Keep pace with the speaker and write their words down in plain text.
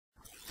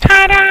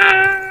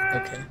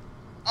Okay.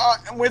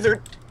 I'm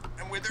withered.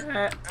 I'm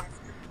withered.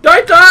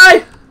 Don't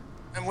die!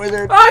 I'm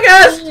withered.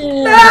 August!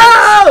 Yeah.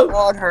 No!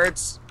 Oh, it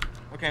hurts.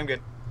 Okay, I'm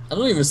good. I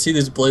don't even see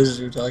these blazes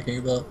you're talking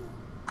about.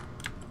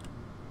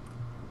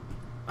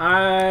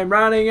 I'm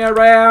running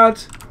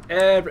around.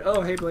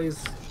 Oh, hey,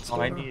 Blaze.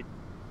 All I need.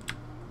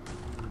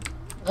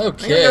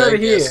 Okay, over I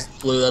guess here.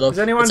 blew that up. Has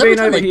anyone It's every been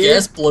time over I here?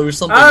 guess blow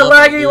something Ah, up,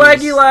 I laggy, lose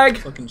laggy, lag.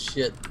 Fucking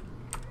shit.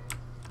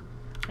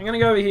 I'm gonna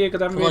go over here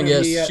because I haven't Come on, been over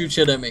guess. here yet. Shoot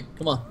shit at me.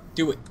 Come on.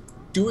 Do it.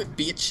 Do it,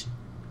 bitch.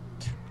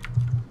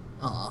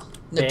 Aw.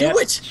 No, Bitch. do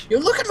it! You're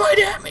looking right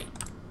at me!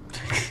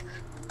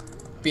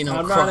 Be no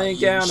I'm crying, running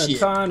you down a shit.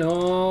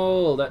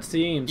 tunnel. That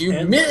seems. You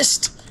endless.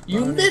 missed! You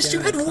Running missed! You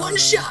down had a one tunnel.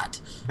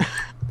 shot!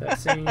 That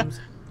seems.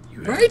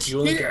 Right You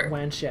only here. got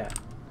one shot.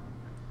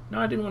 No,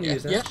 I didn't want to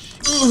use that. Yeah.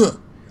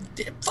 Ugh.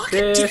 Fucking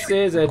This damn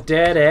it. is a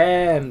dead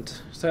end.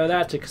 So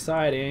that's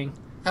exciting.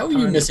 How are you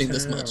Time to missing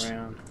this turn much?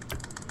 around.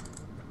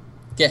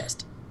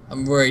 Gassed.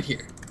 I'm right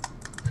here.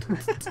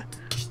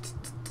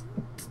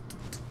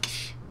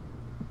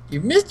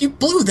 You missed. You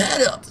blew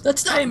that up.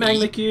 That's not Hey, me.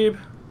 Magma Cube.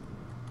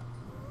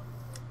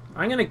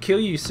 I'm gonna kill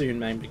you soon,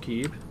 Magma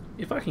Cube.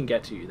 If I can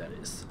get to you, that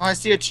is. Oh, I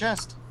see a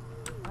chest.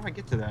 How do I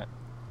get to that?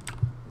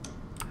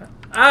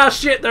 Ah,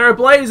 shit! There are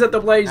blazes at the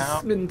blaze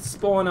Ow.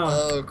 spawner.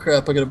 Oh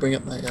crap! I gotta bring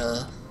up my.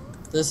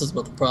 This is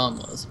what the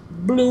problem was.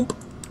 Bloop.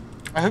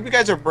 I hope you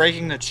guys are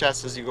breaking the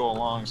chests as you go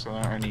along, so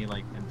there aren't any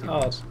like empty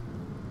ones.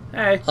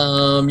 Hey.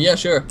 Yeah,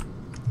 sure.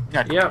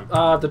 Yeah. Yep.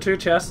 The two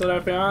chests that I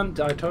found,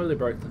 I totally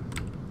broke them.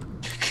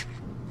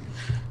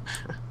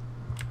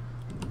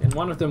 And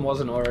one of them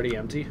wasn't already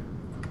empty.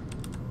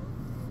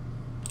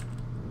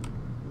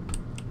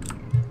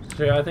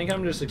 So I think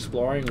I'm just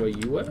exploring where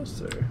you were,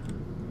 so...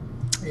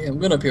 Yeah, I'm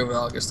going up here where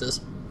August is.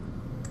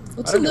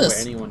 What's I don't in know this?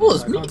 where anyone Oh,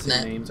 is. there's I meat can't in see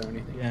that. names or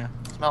anything. Yeah.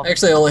 Smell.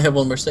 Actually, I only have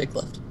one more steak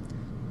left.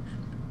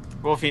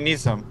 Well, if you need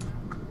some.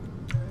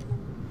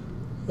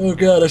 Oh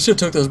god, I should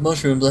have took those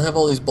mushrooms. I have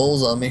all these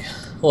bowls on me.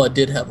 Well, I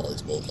did have all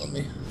these bowls on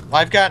me.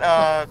 Well, I've got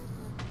I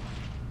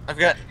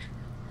at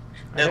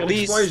heard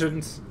least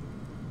explosions.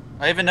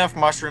 I have enough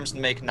mushrooms to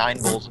make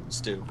 9 bowls of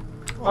stew.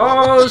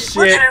 Oh, Where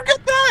shit. did you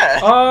get that?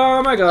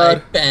 Oh my I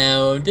god.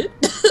 found it.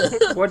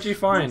 What'd you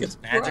find? It's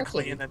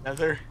Magically in the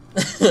Nether.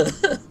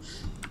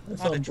 I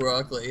found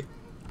broccoli.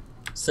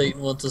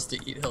 Satan wants us to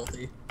eat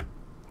healthy.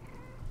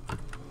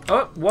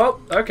 Oh, well,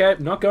 okay.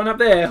 Not going up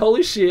there.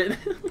 Holy shit.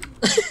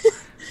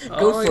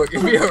 Go for it,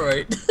 you'll be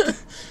alright.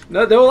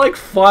 No, there were like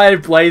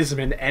 5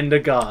 blazemen and a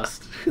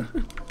ghast.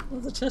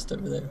 There's a chest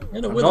over there.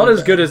 And a I'm wither not as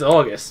bag. good as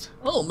August.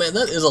 Oh man,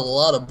 that is a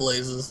lot of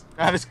blazes.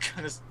 Not as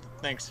good as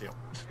thanks you.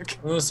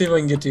 I'm gonna see if I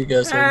can get to you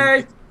guys so I can Hey!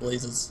 get the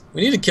blazes.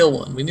 We need to kill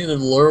one. We need to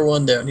lure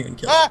one down here and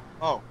kill it. Ah!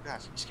 Oh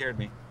gosh, you scared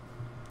me.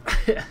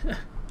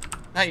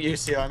 Not you,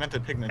 Seal. I meant the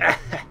pigment.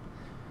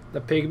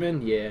 The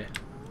pigman? Yeah.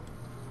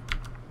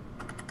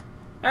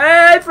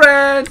 Hey,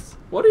 friends!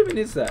 What even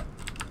is that?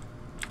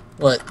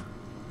 What?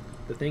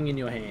 The thing in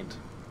your hand.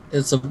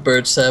 It's a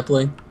birch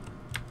sapling.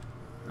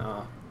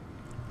 Oh.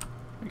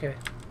 Okay.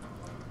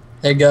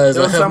 Hey guys,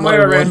 There I was have my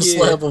somewhere around one here.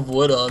 slab of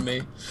wood on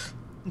me.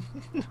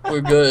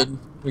 We're good.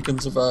 We can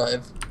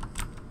survive.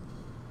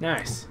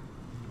 Nice.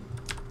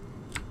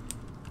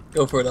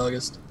 Go for it,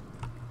 August.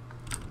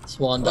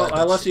 Swan Well, dive.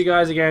 I lost you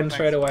guys again Thanks.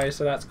 straight away,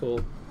 so that's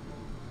cool.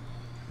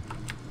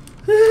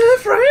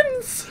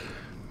 Friends!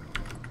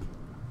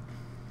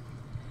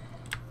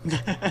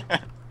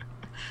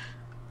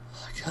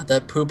 God,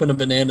 that poop and a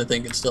banana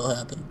thing can still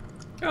happen.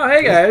 Oh,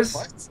 hey guys.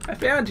 What? I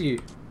found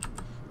you.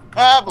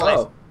 Ah, Blaze.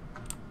 Oh.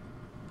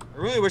 I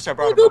really wish I Hey,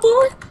 brought go a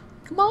book. boy!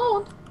 Come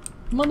on!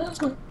 Come on down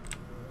this way.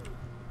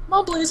 Come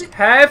on, Blazy.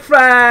 Hey,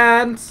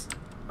 friends!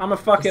 I'ma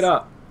fuck it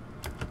up.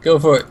 Go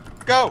for it.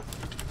 Go!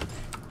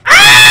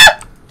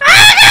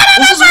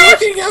 This is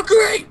working out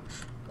great!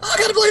 Oh, I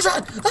got a blaze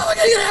rod! Oh, I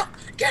gotta get out!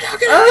 Get out,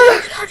 get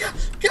out, get out,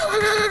 get out, go,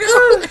 go, go, go,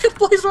 go! I got a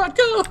blaze rod,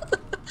 go!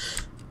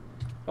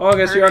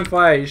 August, you're on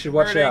fire. You should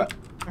watch hurting. out.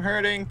 I'm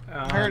hurting.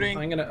 I'm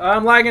hurting.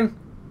 I'm lagging.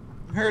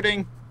 I'm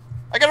hurting.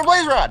 I got a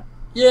blaze rod!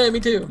 Yeah, me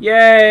too.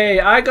 Yay!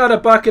 I got a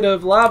bucket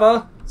of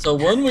lava. So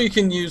one we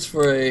can use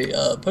for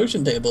a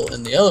potion table,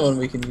 and the other one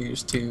we can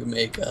use to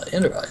make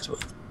ender eyes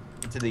with.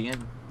 To the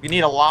end. You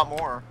need a lot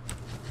more.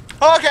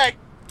 Okay!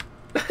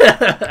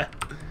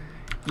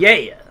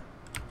 Yeah.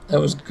 That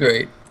was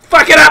great.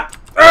 Fuck it up!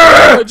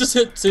 I just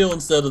hit seal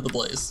instead of the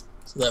blaze,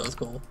 so that was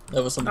cool.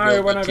 That was some Alright,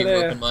 real went good over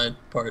teamwork there. on my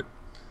part.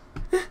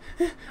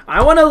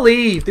 I want to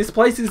leave. This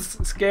place is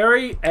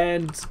scary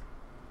and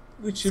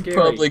We should scary.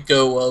 probably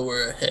go while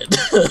we're ahead.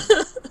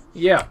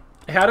 Yeah.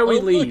 How do we Oh,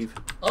 look. leave?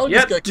 Oh, just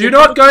Yep. got Do kicked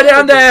not out go of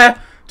down the-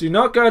 there. Do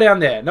not go down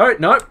there. No,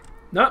 no,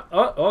 no.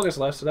 Oh, August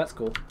left, so that's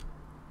cool.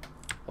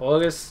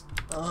 August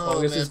Oh,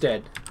 August man. is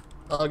dead.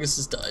 August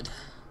has died.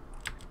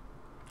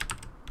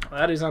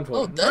 That is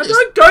unfortunate. that No, is-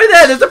 don't go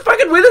there. There's a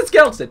fucking wither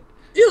skeleton.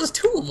 Yeah, there's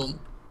 2 of them.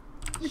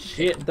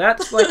 Shit,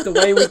 that's like the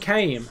way we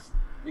came.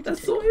 We can That's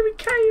take the way we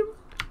came.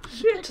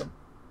 Shit. him.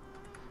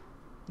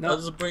 No. I'll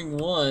just bring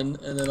one,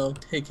 and then I'll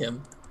take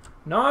him.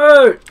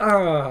 No.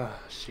 Ah,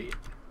 shit.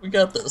 We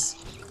got this.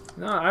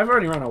 No, I've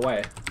already run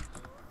away.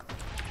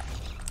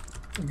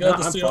 I No, got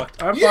the I'm seal.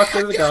 fucked. I'm fucked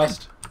with the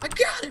ghost. I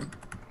got him.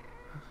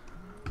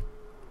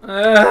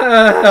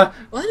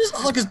 Why does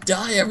August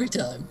die every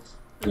time?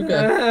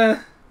 Okay.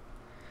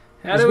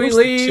 How do we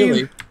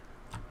leave?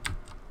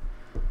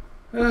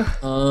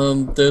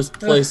 There's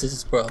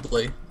places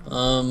probably.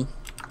 Fuck.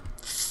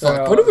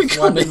 So, Where did we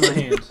come in? My in?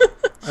 hand.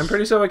 I'm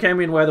pretty sure we came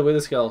in where the wither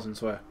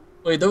skeletons were.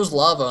 Wait, there was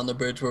lava on the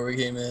bridge where we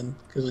came in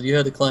because you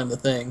had to climb the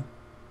thing.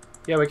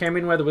 Yeah, we came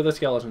in where the wither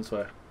skeletons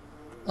were.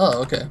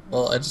 Oh, okay.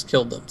 Well, I just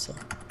killed them, so.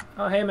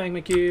 Oh, hey,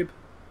 Magma Cube.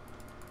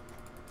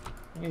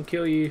 I'm gonna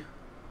kill you.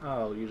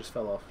 Oh, you just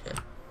fell off. Okay.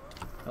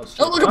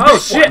 Oh, look, a oh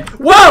big shit!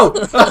 one. Whoa!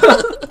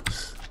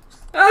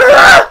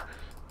 Ah!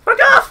 Fuck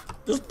off!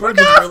 This bridge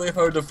is really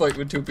hard to fight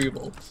with two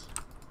people.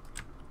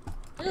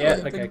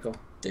 Yeah, okay, cool.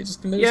 They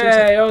just committed Yay,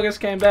 suicide. August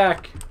came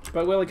back.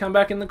 But will he come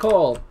back in the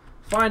call?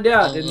 Find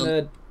out in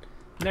the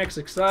next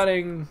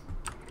exciting...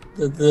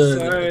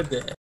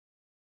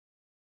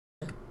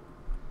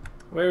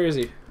 Where is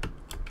he?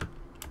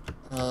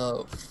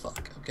 Oh,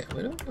 fuck. Okay,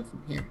 where do I go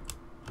from here?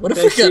 What if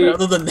we got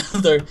out of the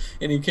Nether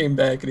and he came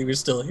back and he was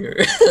still here?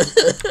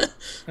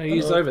 Oh,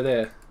 he's over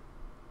there.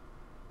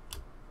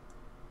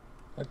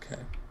 Okay.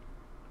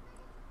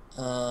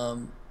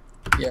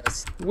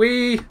 Yes.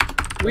 We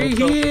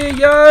here,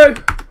 yo!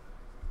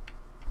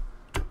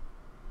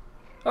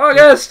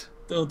 August!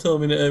 Don't tell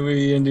me to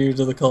we end you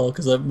to the call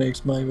because that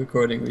makes my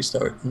recording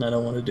restart and I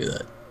don't want to do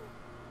that.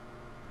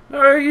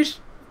 No, you should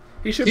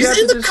be He's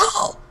able in to the just...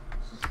 call!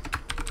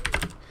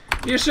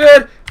 You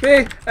should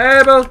be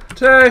able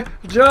to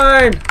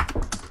join!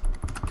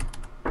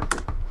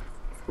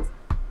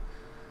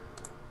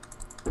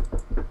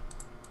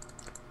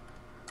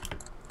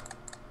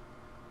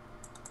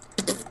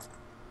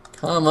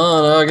 Come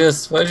on,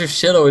 August. Why does your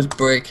shit always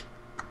break?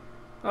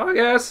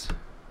 August!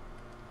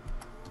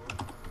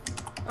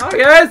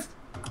 August!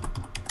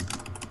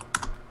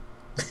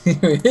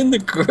 You're in the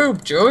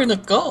group. Join the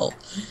call.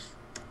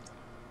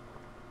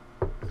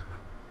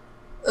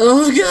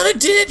 Oh my god, I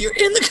did! You're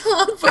in the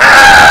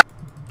conference!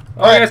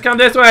 August, come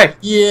this way!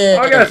 Yeah!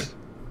 August!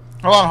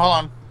 Hold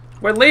on.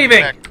 We're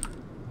leaving!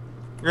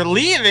 You're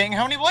leaving?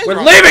 How many blazes?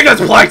 We're leaving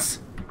this place!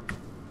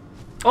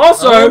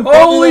 Also,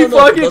 holy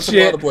fucking that's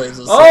shit! A lot of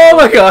blazes, Oh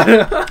my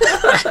god!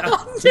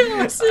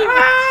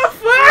 Ah,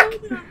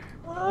 fuck!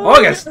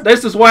 August,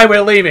 this is why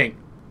we're leaving.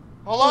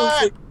 Hold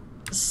on. Like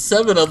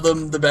 7 of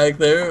them the back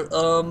there.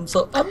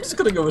 So I'm just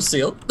gonna go with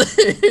seal.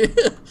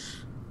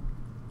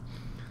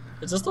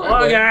 It's just the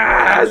right way.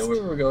 I know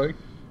where we're going.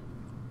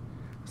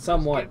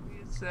 Somewhat. Give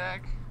me a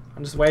sec.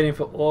 I'm just waiting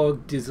for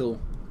Ogdizzle.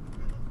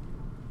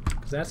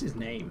 Because that's his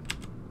name.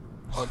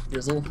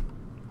 Ogdizzle.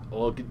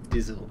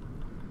 Ogdizzle.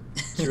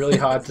 It's really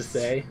hard to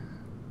say.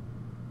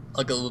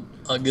 Ogdizzle.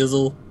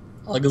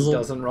 Ogdizzle.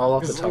 Doesn't roll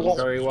off the tongue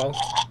very well.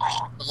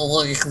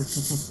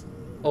 It's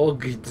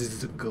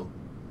Ogdizzle.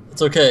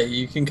 okay,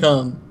 you can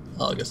come,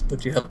 August,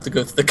 but you have to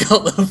go through the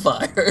gauntlet of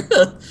fire.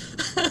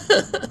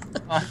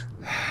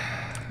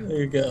 There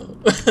you go.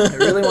 I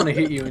really want to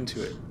hit you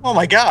into it. Oh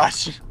my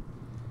gosh.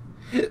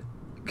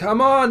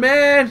 Come on,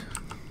 man!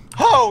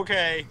 Oh,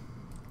 okay.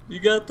 You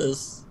got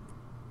this.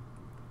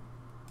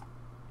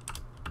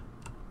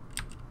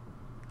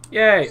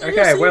 Yay!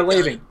 Okay, we're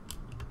leaving.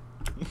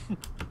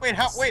 Wait,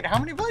 how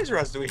many blaze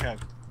rods do we have?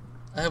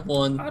 I have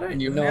one. I don't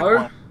and you know. have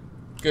one.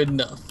 Good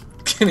enough.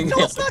 Kidding. No,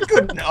 it's not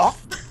good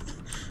enough.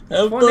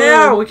 Have For fun.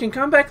 now, we can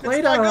come back It's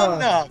later. not good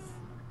enough.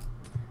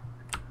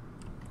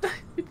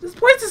 This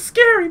place is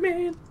scary,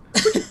 man.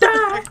 We could die.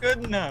 Not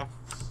good enough.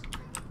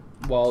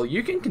 Well,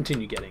 you can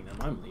continue getting them.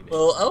 I'm leaving.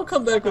 Well, I'll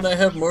come back when I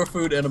have more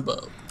food and a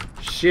bow.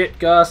 Shit,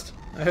 Gust.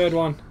 I heard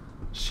one.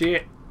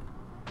 Shit.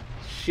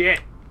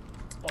 Shit.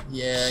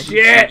 Yeah, he's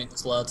Shit. shooting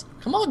slots.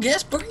 Come on,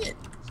 Gas, bring it.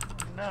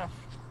 Enough.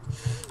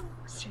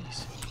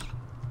 Jeez.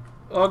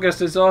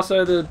 August is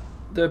also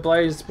the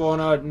blaze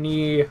spawner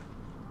near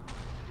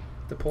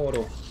the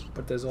portal,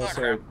 but there's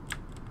also. Okay.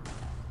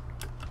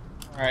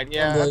 Alright,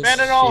 yeah. Blaze.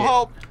 Abandon all Shit.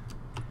 hope.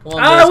 Come on,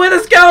 Ah, Gas. with a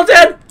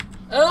skeleton!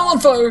 I'm on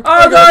fire!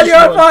 Oh god, you're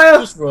on fire!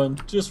 Just run.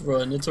 Just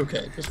run. It's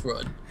okay. Just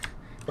run.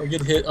 I'll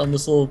get hit on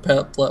this little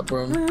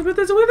platform. But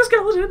there's a wither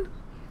skeleton.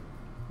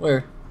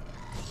 Where?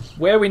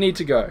 Where we need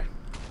to go.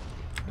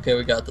 Okay,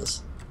 we got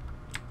this.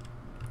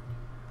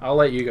 I'll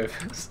let you go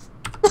first.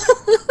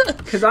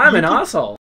 Because I'm an asshole.